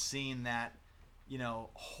college and seen that,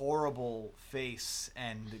 horrible face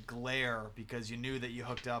and glare because you knew that you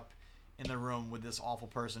hooked up in the room with this awful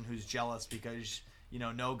person who's jealous because,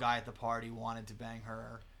 no guy at the party wanted to bang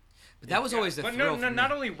her. But that was always the But thrill. no, for me.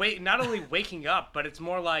 not only waking up, but it's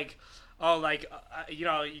more like,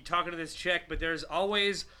 you talking to this chick, but there's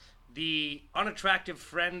always the unattractive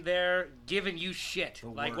friend there giving you shit.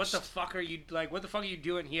 Like, what the worst. fuck are you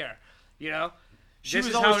doing here? You know? She This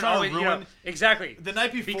was is how always it trying to you know, ruin- exactly. The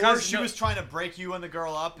night before, Because she no- was trying to break you and the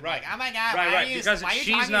girl up. And Right. Like, oh my god, Right, because why are you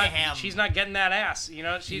she's talking not to him? she's not getting that ass. You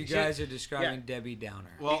know, You guys are describing Debbie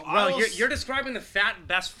Downer. Well, you're describing the fat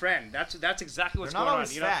best friend. That's exactly what's They're not going always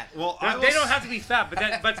on. You know? fat. Well, They don't have to be fat,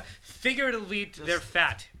 but figuratively they're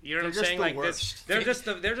fat. You know what I'm they're just saying? the Like worst. they're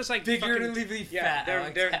just like Figuratively fucking, fat, I Yeah,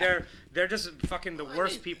 like they're that. they're just fucking the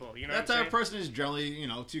worst people. You know That what I'm type of saying? person is generally,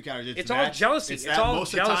 two categories. It's all jealousy. It's all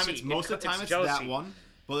most jealousy. Of the time, most of the time It's it's jealousy. that one.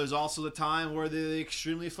 But there's also the time where they're the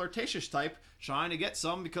extremely flirtatious type trying to get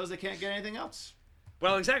some because they can't get anything else.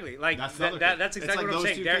 Well, exactly. Like That's the other case. that's It's exactly like what I'm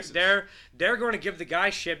those saying. two cases. They're going to give the guy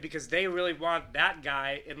shit because they really want that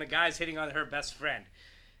guy, and the guy's hitting on her best friend,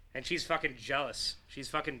 and she's fucking jealous. She's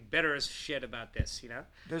fucking bitter as shit about this. You know.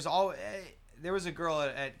 There was a girl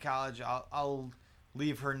at college. I'll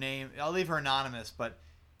leave her name. I'll leave her anonymous, but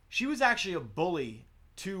she was actually a bully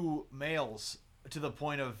to males to the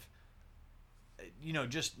point of,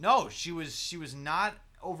 she was not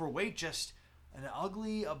overweight, just an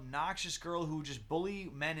ugly, obnoxious girl who just bully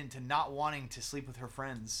men into not wanting to sleep with her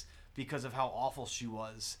friends because of how awful she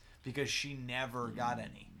was because she never got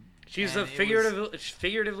any. She's And a it was-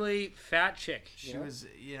 figuratively fat chick. She was,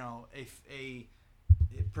 a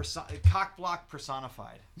cock block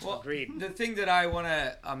personified. Well, Agreed. the thing that I want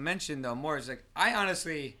to mention though more is like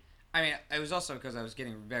it was also because I was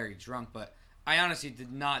getting very drunk, but I honestly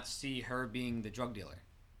did not see her being the drug dealer.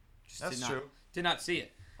 That's true. Did not see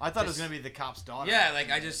it. I thought it was going to be the cop's daughter. Yeah, like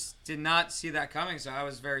I just did not see that coming, so I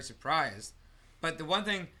was very surprised. But the one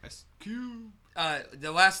thing,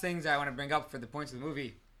 the last things I want to bring up for the points of the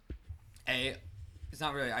movie, it's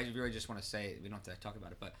not really. I really just want to say we don't have to talk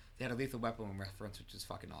about it, but they had a Lethal Weapon reference, which is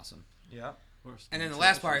fucking awesome. Yeah. And then the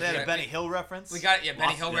last part, They had a Benny Hill reference. we got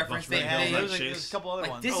Benny Hill Yeah, reference. bunch of Benny Hill There's Chase. a couple other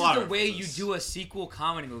Like ones. this A is lot the of way you references. do a sequel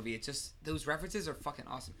comedy movie. It's just those references are fucking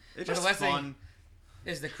awesome. It's But just the last fun. thing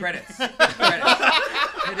is the credits.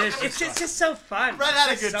 It is. It's just so fun. Brett had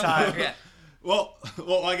a It's good so time. fun. Yeah. Well,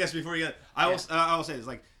 I guess before you get, I will say this,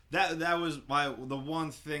 like that was the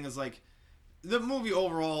one thing is like the movie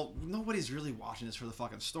overall. Nobody's really watching this for the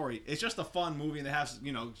fucking story. It's just a fun movie and it has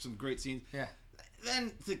some great scenes. Yeah.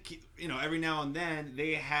 Then every now and then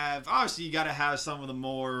they have obviously you got to have some of the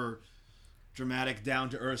more dramatic down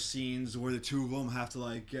to earth scenes where the two of them have to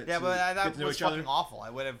like get Yeah, to, but get that to know was each other. fucking awful.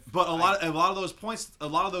 I would have. But a lot of those points, a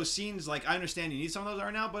lot of those scenes, like I understand you need some of those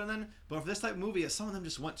right now, but for this type of movie, some of them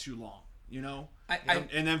just went too long,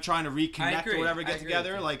 and them trying to reconnect agree. or whatever, I get agree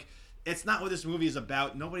together, with you. like it's not what this movie is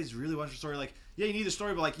about. Nobody's really watching the story. Like, yeah, you need the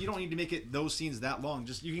story, but like you don't need to make it those scenes that long.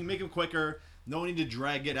 Just you can make them quicker. No need to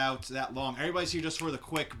drag it out that long. Everybody's here just for the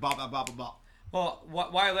quick bop bop bop bop bop. Well,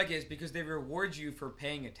 why I like it is because they reward you for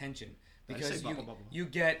paying attention. Because you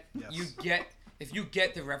get if you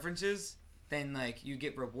get the references, then like you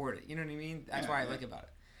get rewarded. You know what I mean? That's why I like about it.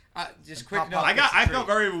 Just quick Pop note. up. I felt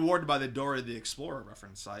very rewarded by the Dora the Explorer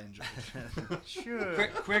reference. I enjoyed it. Sure.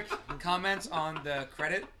 Quick comments on the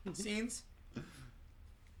credit scenes.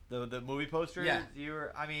 The movie poster. Yeah.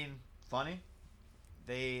 Funny.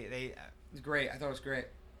 They It was great. I thought it was great.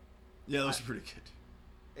 Yeah, those were pretty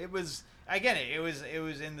good. It was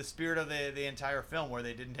in the spirit of the entire film where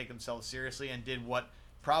they didn't take themselves seriously and did what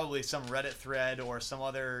probably some Reddit thread or some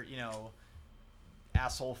other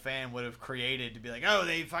asshole fan would have created to be like, oh,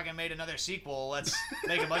 they fucking made another sequel. Let's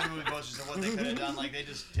make a bunch of movie posters of what they could have done. Like they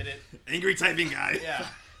just did it. Angry typing guy. Yeah.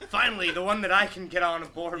 Finally, the one that I can get on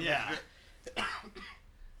board with. Yeah.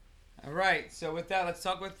 All right. So with that, let's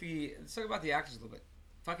talk about the actors a little bit.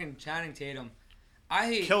 Fucking Channing Tatum.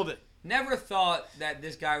 I Killed it. never thought that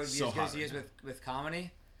this guy would be So as good as hot he is right with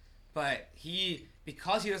comedy, but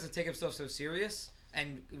because he doesn't take himself so serious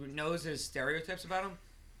and knows his stereotypes about him,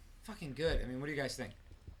 fucking good. I mean, what do you guys think?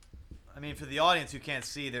 I mean, for the audience who can't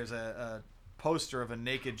see, there's a poster of a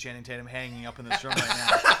naked Channing Tatum hanging up in this room right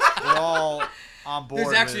now. We're all on board.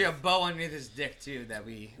 There's actually with. a bow underneath his dick too that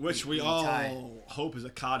we all tie. hope is a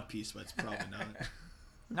cod piece, but it's probably not.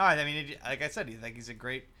 No, I mean, like I said, he's a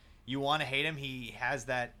great. You want to hate him? He has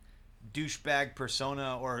that douchebag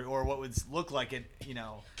persona, or what would look like it.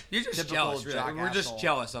 You're just typical jealous. Really. jock We're just asshole.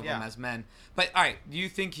 jealous of him Yeah. as men. But all right, do you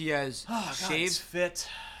think he has Oh, God, shaved? it's fit.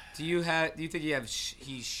 Do you think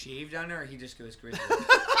he's shaved on her, or he just goes crazy?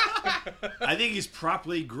 I think he's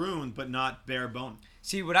properly groomed, but not bare bone.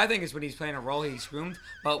 See, what I think is when he's playing a role, he's groomed.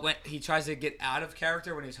 But when he tries to get out of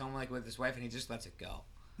character when he's home, like with his wife, and he just lets it go.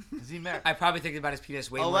 Is he married? I probably think about his penis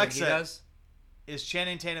way more Alexa. than he does. Is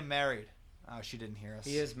Channing Tatum married? Oh, she didn't hear us.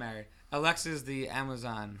 He is married. Alexa's the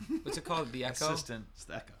Amazon. What's it called? The Echo. Assistant. It's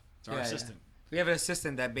the Echo. It's our Yeah, assistant. We have an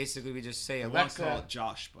assistant that basically we just say I want Alexa. to call it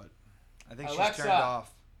Josh, but I think Alexa. she's turned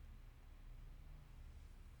off.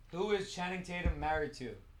 Who is Channing Tatum married to?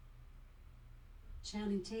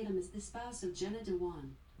 Channing Tatum is the spouse of Jenna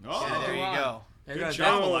Dewan. Yeah, there you go. There Good goes.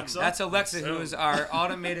 job, That- Alexa. That's Alexa, who is our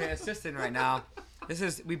automated assistant right now.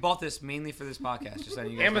 We bought this mainly for this podcast. Just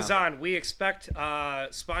letting you guys know. Amazon, we expect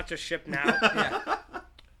sponsorship now. Yeah.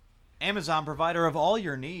 Amazon, provider of all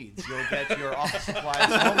your needs. You'll get your office supplies,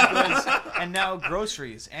 home goods, and now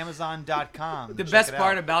groceries. Amazon.com. The Check best it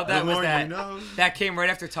part out. about that The was more that you know. that came right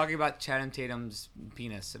after talking about Channing Tatum's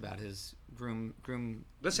penis, about his groom.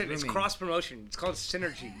 Listen, it's grooming. cross promotion. It's called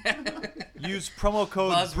synergy. Use promo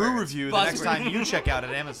code Buzzwords. BrewReview the next Buzzwords. time you check out at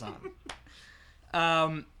Amazon.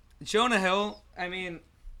 Jonah Hill. I mean,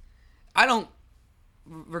 I don't.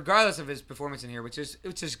 Regardless of his performance in here, which is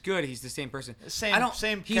good, he's the same person. Same- I don't.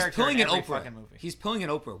 same He's character pulling in an every Oprah. fucking movie. He's pulling an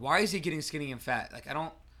Oprah. Why is he getting skinny and fat? Like I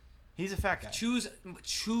don't He's a fat guy. choose.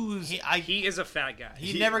 He is a fat guy.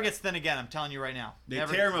 He never gets thin again. I'm telling you right now. they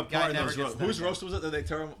Never- tear him guy apart in never those gets roasts. thin Whose again. roast was it that they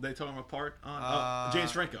tore him apart on?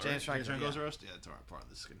 James Franco. Right? James Franco, Franco's yeah. roast? Yeah, they tore him apart on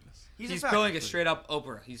the skinniness. He's He's a fat pulling guy. a straight up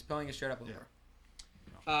Oprah. He's pulling a straight up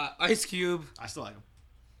Oprah. Ice Cube. I still like him.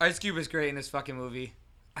 Ice Cube is great in this fucking movie.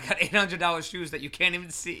 I got $800 shoes that you can't even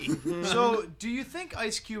see. So, do you think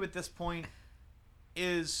Ice Cube at this point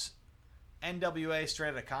is NWA straight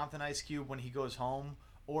outta Compton Ice Cube when he goes home,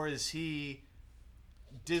 or is he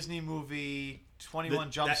Disney movie 21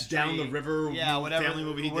 Jump that Street Down the River whatever family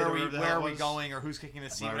movie he did, where or we whatever the where hell are it we was? going, or who's kicking the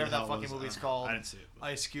seat, Whatever whatever the that hell fucking it was. movie's I called. didn't see it, but-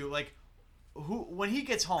 Ice Cube, like when he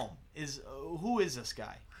gets home, who is this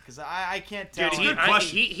guy? Because I can't tell. Dude, Good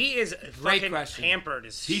question. he is Great fucking question. pampered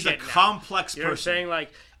as He's shit a now. complex You know what I'm person. saying?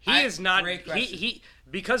 Like he is not. Great question. He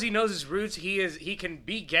because he knows his roots. He can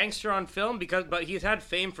be gangster on film but he's had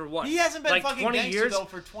fame for what? He hasn't been like fucking 20 gangster years though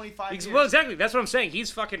for 25 years. Well, exactly. That's what I'm saying.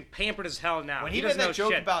 He's fucking pampered as hell now. When he he made doesn't know that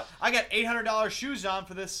joke shit. about, I got $800 shoes on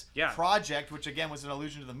for this Yeah. project, which again was an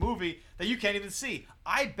allusion to the movie that you can't even see.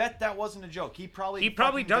 I bet that wasn't a joke. He probably He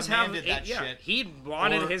does have demanded that yeah. shit. He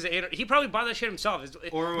wanted Or- his. He probably bought that shit himself.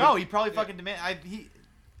 Or No, he probably fucking demanded.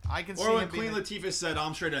 I can see Or when him being. Queen Latifah said,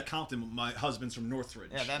 "I'm straight out of Compton. My husband's from Northridge."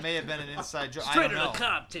 Yeah, that may have been an inside joke. I straight don't to know. the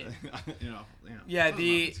Compton. you know. Yeah, I don't know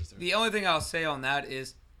if it's just the only thing I'll say on that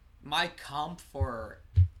is my comp for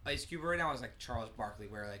Ice Cube right now is like Charles Barkley,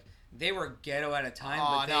 where like they were ghetto at a time.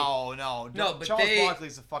 Oh but they, no! but Charles they-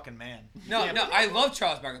 Barkley's a fucking man. No, I love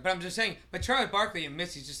Charles Barkley, but I'm just saying. But Charles Barkley and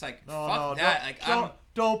Missy's just like fuck that. Like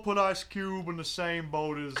Don't put Ice Cube in the same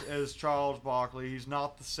boat as Charles Barkley. He's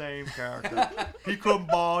not the same character. He couldn't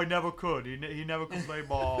ball. He never could. He never could play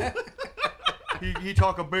ball. He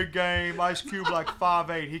talk a big game. Ice Cube like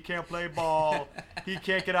 5'8". He can't play ball. He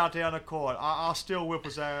can't get out there on the court. I'll still whip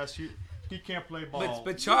his ass. He can't play ball.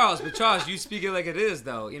 But Charles, you speak it like it is,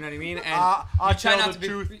 though. You know what I mean? And I you try tell not the to be.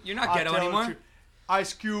 truth. You're not I ghetto tell the anymore. truth.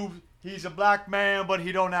 Ice Cube He's a black man, but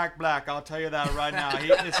he don't act black. I'll tell you that right now.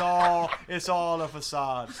 It's all a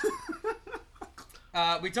facade.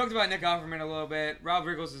 We talked about Nick Offerman a little bit. Rob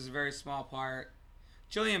Riggles is a very small part.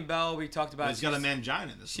 Jillian Bell, we talked about. He's got a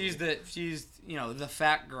mangina in this. She's the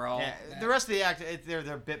fat girl. Yeah, the rest of the act,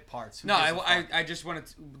 they're bit parts. No, I just wanted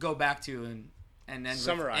to go back to and then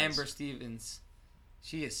Summarize. with Amber Stevens.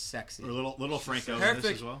 She is sexy. Or little Franco in perfect.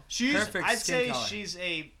 this as well. I'd say color. she's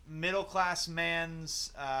a middle class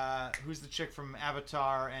man's. Who's the chick from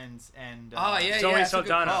Avatar and Zoe that's a good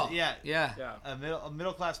Saldana. call. Yeah. Yeah. A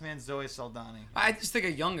middle class man's Zoe Saldana. I just think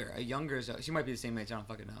a younger Zoe. She might be the same age. I don't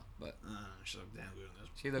fucking know, but She looked damn good in this.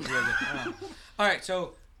 she looks really good. All right,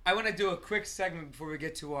 so I want to do a quick segment before we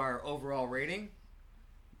get to our overall rating.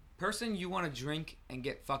 Person you want to drink and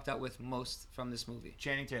get fucked up with most from this movie.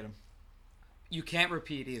 Channing Tatum. You can't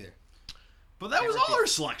repeat either. But that was all our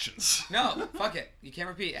selections. No, fuck it. You can't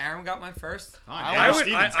repeat. Aaron got mine first.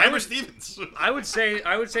 Amber Stevens. I would say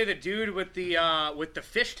the dude with the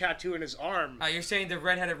fish tattoo in his arm. You're saying the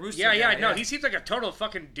redheaded rooster Yeah, guy. no, he seems like a total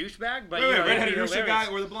fucking douchebag. But Wait, you know, redheaded he's rooster hilarious.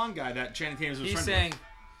 guy or the blonde guy that Channing Tatum was friends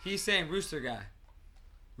He's saying rooster guy. with?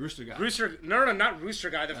 Rooster guy. Rooster, no, not rooster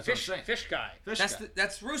guy. The That's what I'm fish saying. guy. Fish That's guy.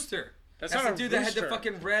 that's rooster. That's That's not the a dude that had the rooster.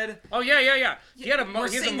 fucking red. Oh yeah. He had a We're he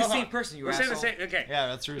has a saying the mohawk. same person, you We're saying the asshole. same. Okay. Yeah,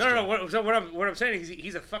 that's Rooster. No. What I'm saying is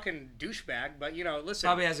he's a fucking douchebag. But listen.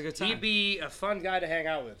 Probably has a good time. He'd be a fun guy to hang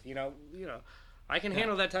out with. I can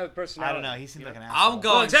handle that type of personality. I don't know. He seems like an asshole. I'm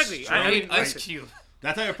going Well, exactly. straight I mean, Ice like- Cube.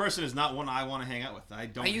 That type of person is not one I want to hang out with. I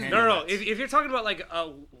don't. you- handle No. that. If you're talking about like a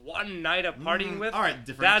one night of partying with, all right,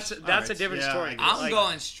 different. That's All a right, different yeah, story. I guess. I'm Like-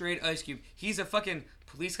 going straight Ice Cube. He's a fucking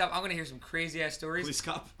police cop. I'm gonna hear some crazy ass stories. Police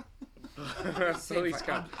cop. Police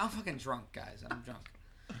cop. I'm fucking drunk, guys. I'm drunk.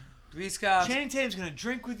 Police cop. Channing Tatum's gonna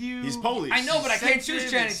drink with you. He's police. I know, but I can't choose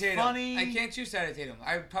Sensitive, Channing it's Tatum. funny. I can't choose Channing Tatum.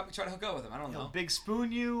 I would probably try to hook up with him. I don't He'll know. big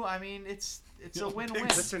spoon you. I mean, it's a win-win.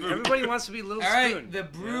 Listen, everybody wants to be Little All Spoon. right, the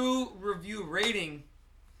brew review rating.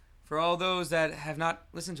 For all those that have not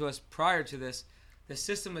listened to us prior to this, the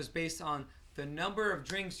system is based on the number of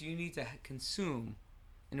drinks you need to consume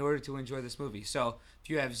in order to enjoy this movie. So if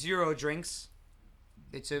you have 0 drinks,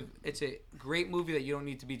 it's a great movie that you don't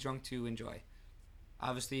need to be drunk to enjoy.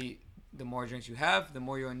 Obviously, the more drinks you have, the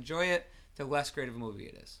more you enjoy it, the less great of a movie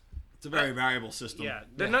it is. It's a very variable system. Yeah,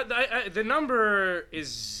 the number is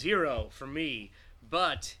 0 for me,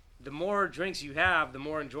 but the more drinks you have, the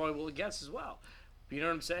more enjoyable it gets as well. You know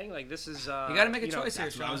what I'm saying? Like this is. You got to make a choice here,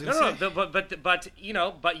 that's what I was Sean. gonna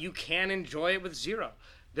No, but you can enjoy it with 0.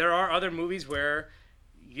 There are other movies where,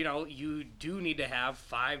 you do need to have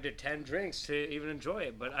 5 to 10 drinks to even enjoy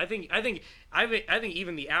it. But I think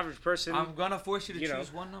even the average person. I'm gonna force you to You know.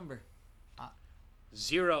 choose one number.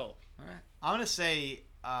 0. All right. I'm gonna say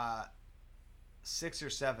 6 or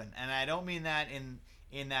 7, and I don't mean that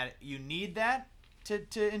in that you need that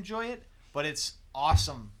to enjoy it, but it's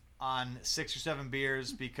awesome on 6 or 7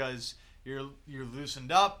 beers because you're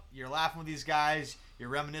loosened up, you're laughing with these guys, you're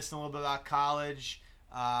reminiscing a little bit about college.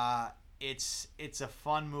 It's a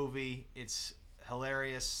fun movie. It's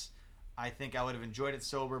hilarious. I think I would have enjoyed it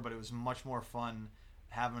sober, but it was much more fun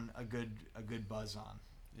having a good buzz on.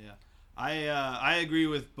 Yeah, I agree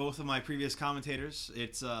with both of my previous commentators.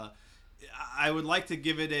 It's I would like to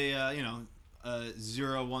give it a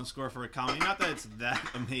 0-1 score for a comedy. Not that it's that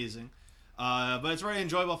amazing, but it's a very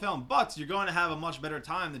enjoyable film. But you're going to have a much better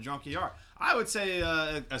time the drunk you are. I would say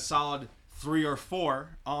a solid 3 or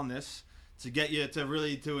 4 on this to get you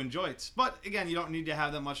to enjoy it. But again, you don't need to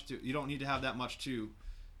have that much to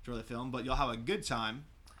enjoy the film. But you'll have a good time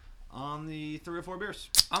on the 3 or 4 beers.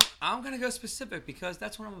 I'm gonna go specific because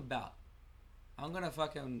that's what I'm about. I'm gonna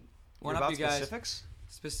fucking one You're up about you guys.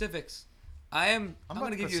 Specifics? I'm about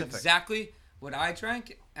gonna give you Pacific. exactly what I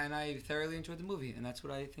drank, and I thoroughly enjoyed the movie, and that's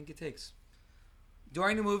what I think it takes.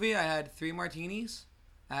 During the movie, I had 3 martinis,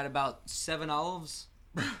 I had about 7 olives,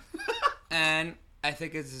 and I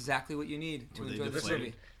think it's exactly what you need to Were they enjoy this deflated?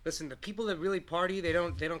 movie. Listen, the people that really party, they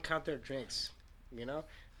don't count their drinks,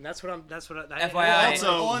 And that's what I. FYI.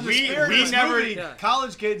 Also, in the we spirit of this never- movie, Yeah.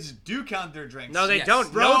 college kids do count their drinks. No, they Yes.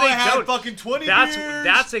 don't. Bro, no, they I had don't. fucking 20 That's beers.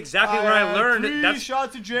 that's exactly what I had learned. 3 That's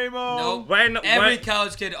shots of J-Mo. Nope. when Every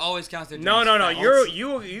college kid always counts their No, drinks. no.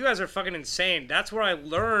 You guys are fucking insane. That's where I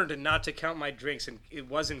learned not to count my drinks, and it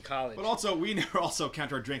was in college. But also, we never also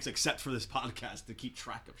count our drinks except for this podcast to keep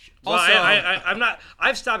track of shit. Well, Also- I'm not.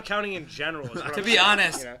 I've stopped counting in general. is what To I'm be saying,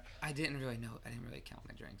 honest, you know? I didn't really count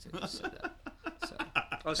my drinks. I just said that. So.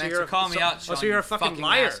 Oh, Thanks for calling me out, Sean, so you're a you fucking fucking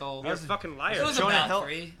liar. asshole. You're a fucking liar. It was Jonah about Hill,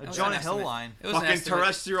 3. a It was Jonah an Hill estimate. line. It was an Fucking estimate.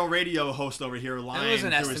 terrestrial radio host over here lying It was an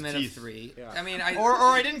through his estimate of teeth. 3. Yeah. I mean, Or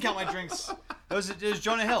I didn't count my drinks. It was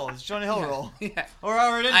Jonah Hill. It's Jonah Hill role. Yeah.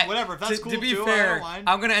 Or it is, whatever. If that's cool to be too, I fair, don't mind.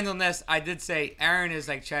 I'm gonna end on this. I did say Aaron is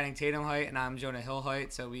like Channing Tatum height, and I'm Jonah Hill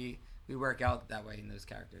height, so we work out that way in those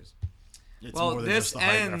characters. It's Well, more than this just the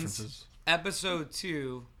height ends references. episode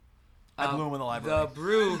 2. I blew him in the library. The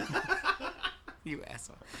Brew. You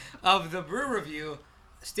asshole. Of the Brew review.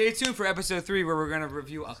 Stay tuned for episode 3, where we're gonna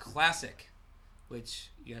review a classic, which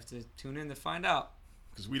you have to tune in to find out.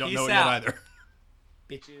 Because we don't Peace know it out. yet either.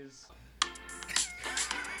 Bitches.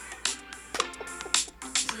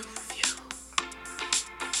 Brew review.